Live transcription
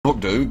Cook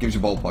do, gives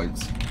you ball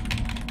points.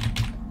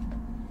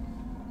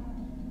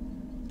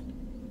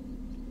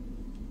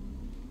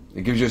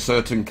 It gives you a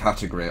certain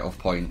category of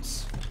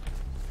points.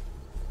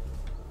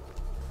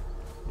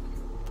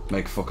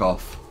 Make fuck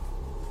off.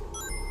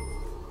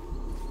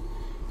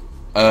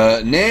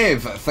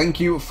 Nave,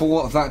 thank you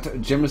for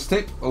that generous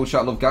tip. Oh,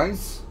 chat love,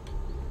 guys.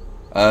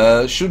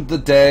 Should the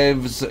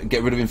devs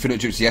get rid of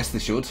infinite jukes? Yes, they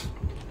should.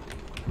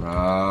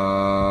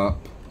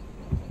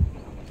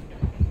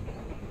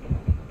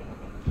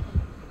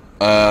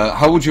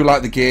 How would you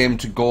like the game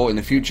to go in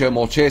the future?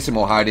 More chasing,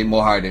 more hiding,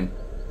 more hiding.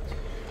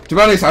 To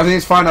be honest, I think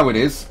it's fine how it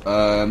is.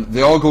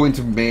 They are going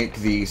to make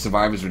the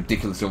survivors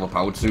ridiculously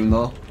overpowered soon,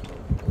 though.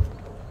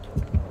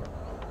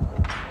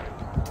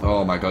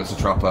 Oh my god, it's a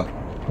trapper.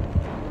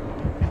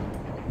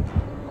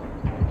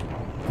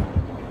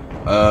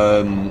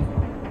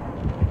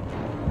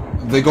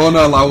 They're going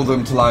to allow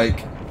them to,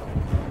 like...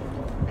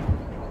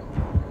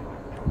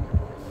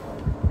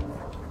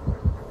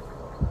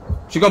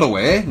 She got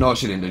away? No,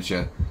 she didn't, did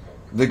she?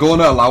 They're going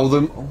to allow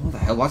them... Oh, what the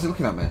hell? Why is he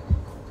looking at me?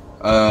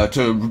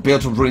 To be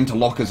able to run into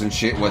lockers and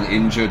shit when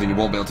injured and you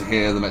won't be able to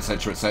hear them,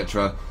 etc,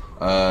 etc.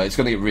 It's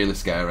going to get really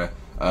scary.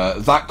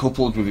 That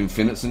coupled with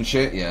infinites and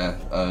shit, yeah.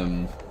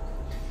 And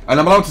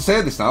I'm allowed to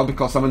say this now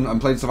because I'm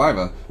playing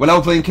Survivor. When I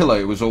was playing Killer,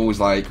 it was always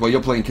like, well,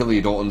 you're playing Killer,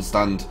 you don't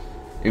understand.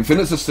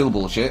 Infinites are still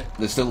bullshit.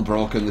 They're still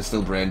broken. They're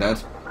still brain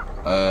dead.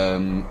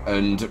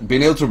 And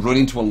being able to run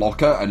into a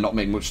locker and not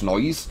make much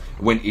noise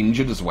when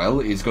injured as well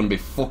is going to be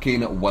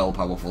fucking well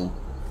powerful.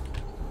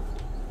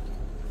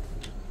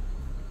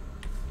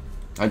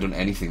 I haven't done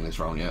anything this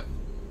round yet.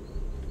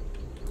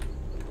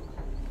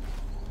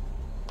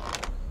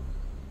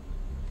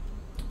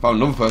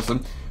 Found another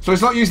person. So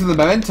it's not using the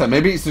memento.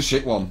 Maybe it's the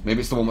shit one.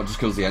 Maybe it's the one that just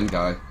kills the end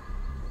guy.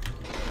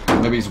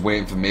 Maybe he's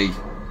waiting for me.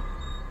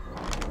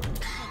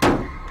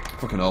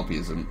 Fucking hope he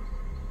isn't.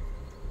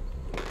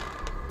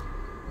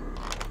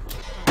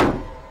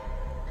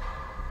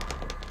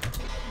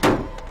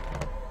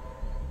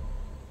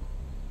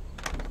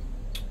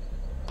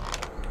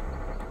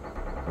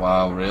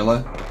 Wow,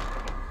 really?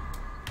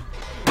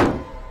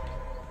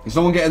 Is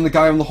someone getting the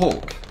guy on the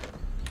hook?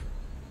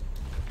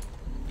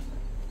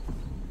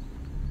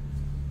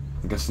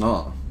 I guess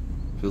not.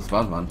 Feels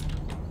bad, man.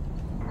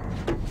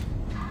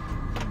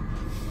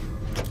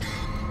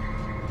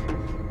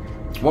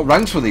 What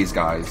ranks were these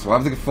guys? Why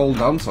have they fallen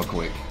down so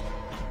quick?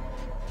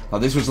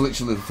 Like, this was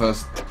literally the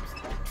first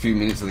few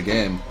minutes of the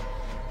game.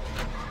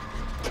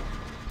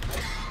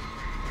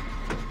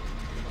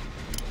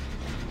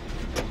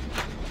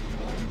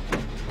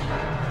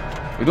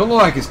 It don't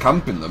look like he's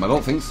camping them, I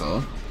don't think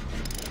so.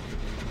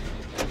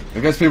 I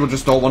guess people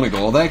just don't want to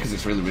go there because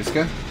it's really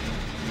risky.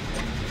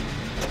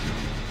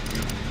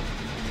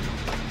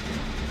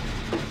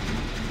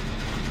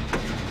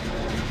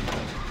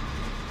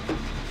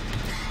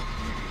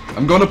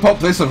 I'm going to pop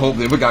this and hope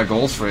the other guy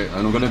goes for it, and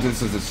I'm going to do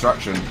this as a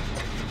distraction.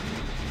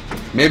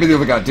 Maybe the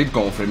other guy did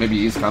go for it, maybe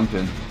he is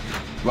camping.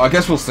 Well, I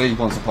guess we'll see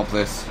once I pop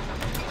this.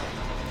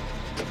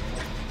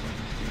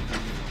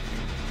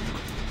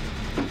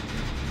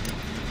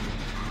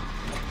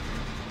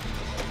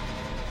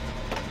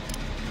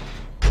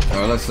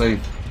 Alright, let's see.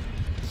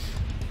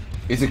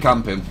 Is he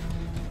camping?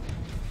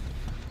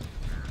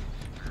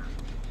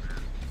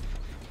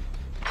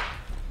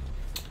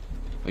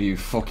 Are you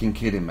fucking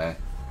kidding me?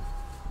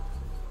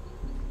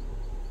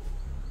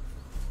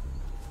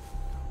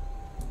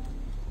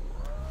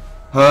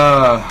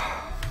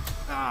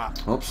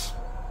 Oops.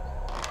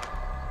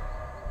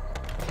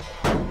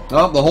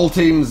 Oh, the whole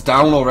team's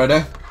down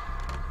already.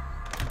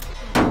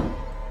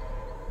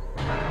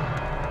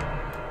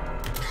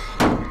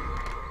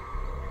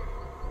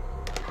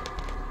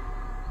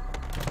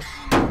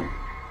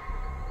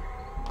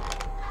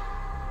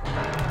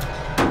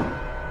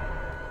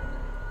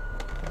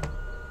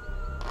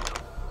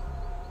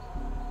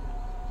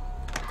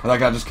 That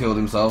guy just killed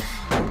himself.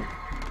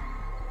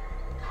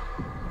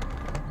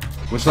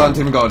 We still haven't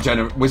even got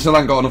a we still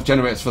haven't got enough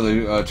generators for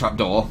the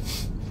trapdoor.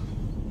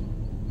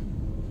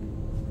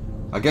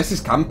 I guess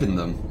he's camping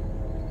them.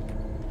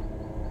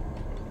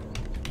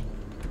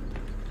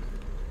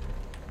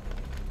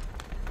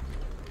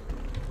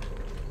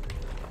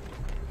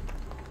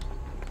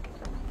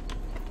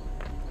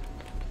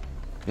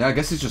 Yeah, I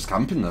guess he's just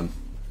camping them.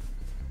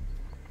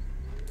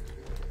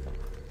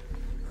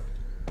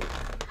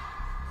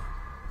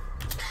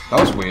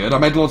 That was weird. I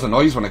made loads of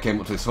noise when I came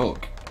up to this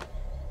hook.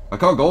 I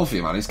can't go for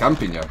you, man. He's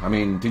camping you. I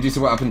mean, did you see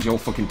what happened to your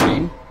fucking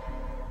team?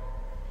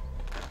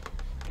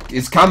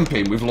 He's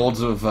camping with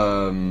loads of,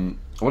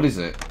 what is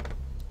it?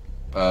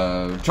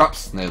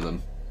 Traps near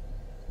them.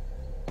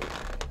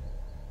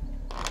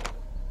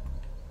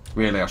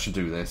 Really, I should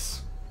do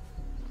this.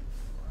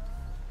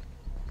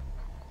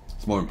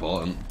 It's more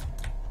important.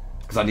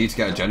 Because I need to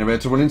get a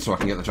generator running so I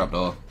can get the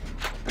trapdoor.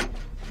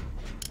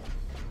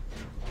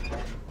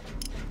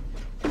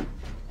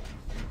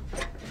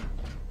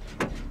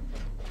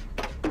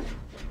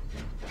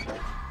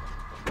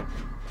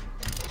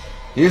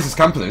 He is his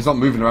camper though, he's not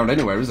moving around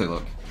anywhere, is he,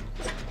 look?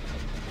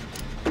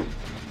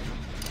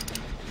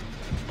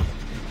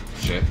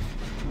 shit.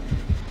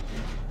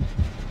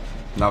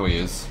 Now he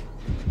is.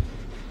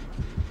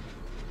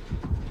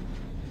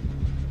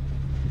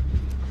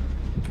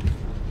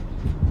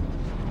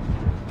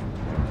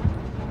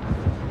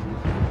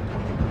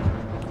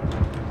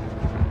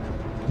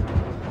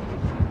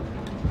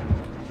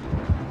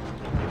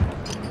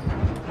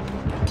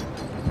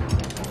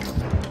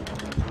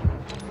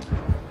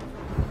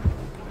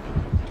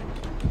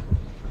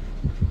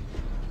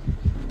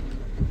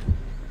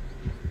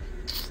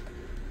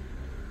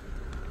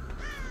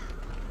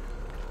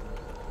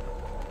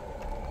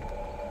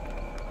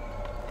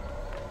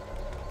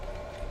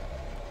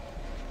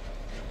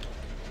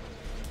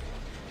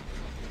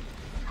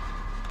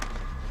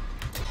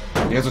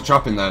 There's a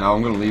trap in there now,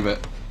 I'm gonna leave it.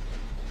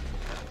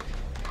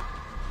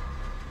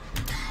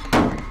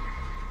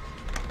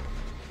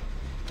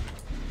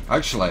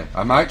 Actually,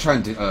 I might try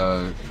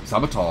and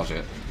sabotage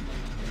it.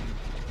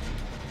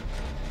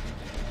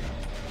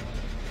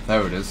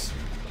 There it is.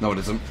 No, it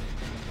isn't.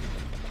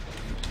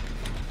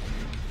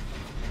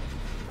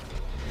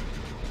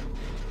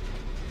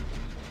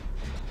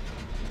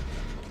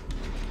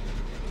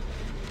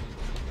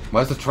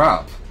 Where's the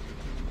trap?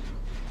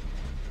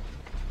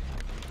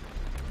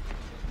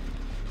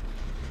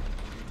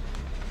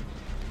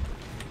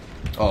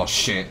 Oh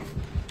shit.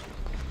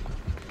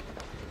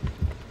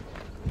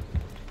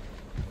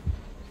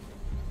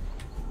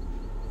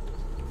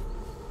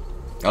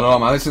 I don't know,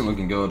 man, this isn't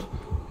looking good.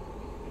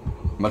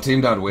 My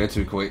team died way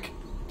too quick.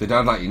 They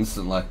died like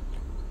instantly.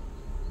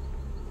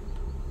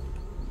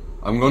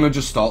 I'm gonna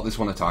just start this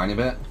one a tiny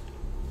bit.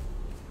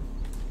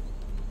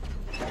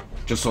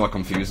 Just so I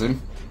confuse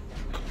him.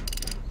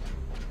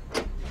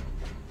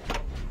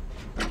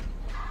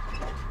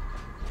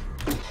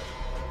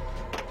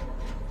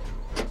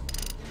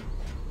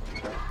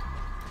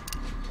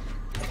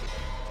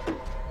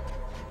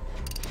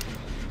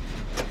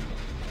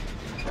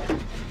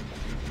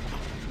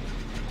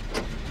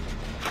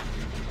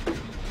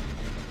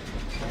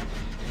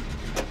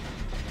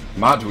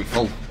 Might do it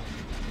full.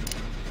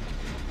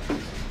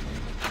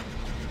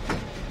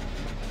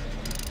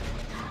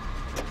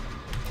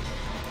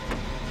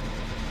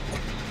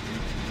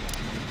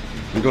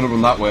 We're gonna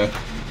run that way.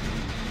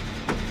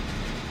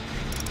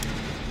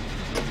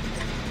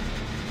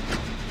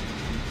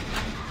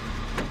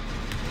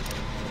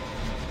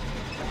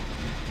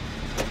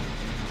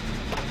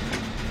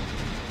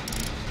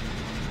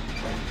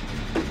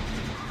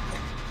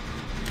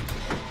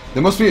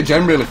 There must be a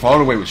gem really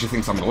far away which he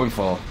thinks I'm going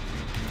for.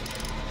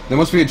 There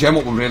must be a gem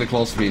up we're really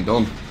close to being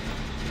done.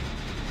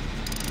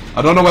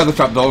 I don't know where the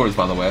trapdoor is,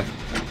 by the way.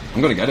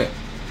 I'm gonna get it.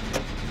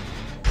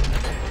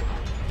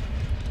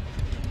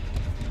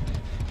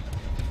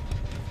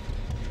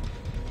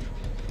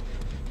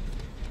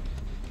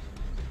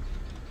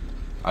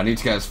 I need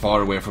to get as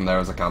far away from there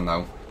as I can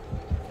now.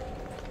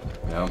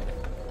 Yeah.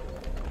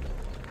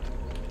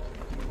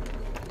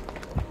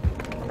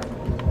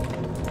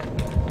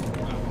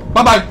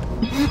 Bye-bye!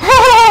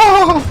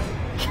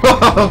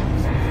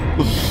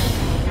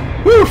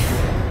 Woof.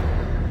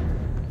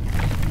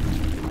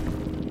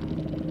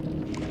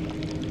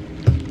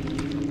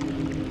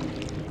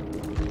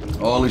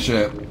 Holy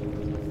shit.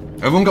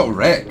 Everyone got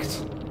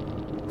wrecked.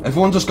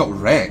 Everyone just got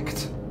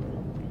wrecked.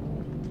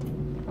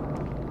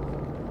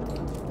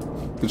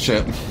 Good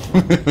shit.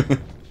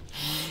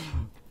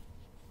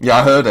 Yeah,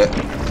 I heard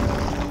it.